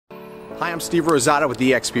Hi, I'm Steve Rosado with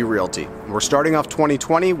eXp Realty. We're starting off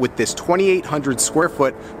 2020 with this 2,800 square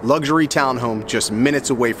foot luxury townhome just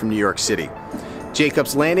minutes away from New York City.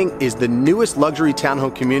 Jacobs Landing is the newest luxury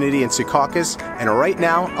townhome community in Secaucus, and right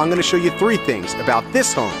now I'm going to show you 3 things about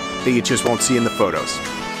this home that you just won't see in the photos.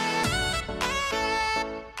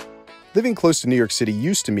 Living close to New York City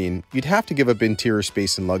used to mean you'd have to give up interior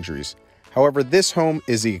space and luxuries. However, this home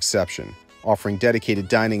is the exception, offering dedicated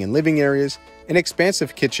dining and living areas, an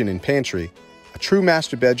expansive kitchen and pantry, a true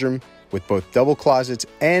master bedroom with both double closets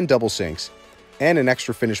and double sinks, and an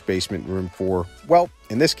extra finished basement room for, well,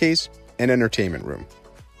 in this case, an entertainment room.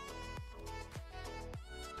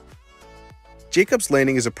 Jacobs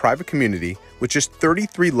Landing is a private community with just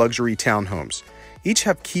 33 luxury townhomes. Each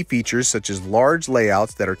have key features such as large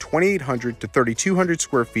layouts that are 2,800 to 3,200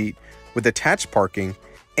 square feet with attached parking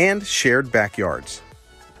and shared backyards.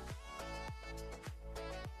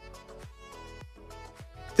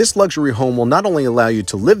 This luxury home will not only allow you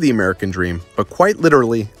to live the American dream, but quite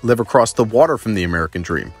literally live across the water from the American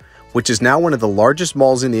dream, which is now one of the largest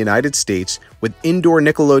malls in the United States with indoor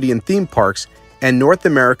Nickelodeon theme parks and North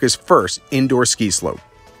America's first indoor ski slope.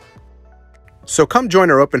 So come join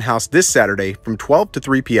our open house this Saturday from 12 to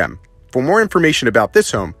 3 p.m. For more information about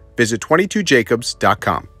this home, visit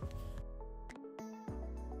 22jacobs.com.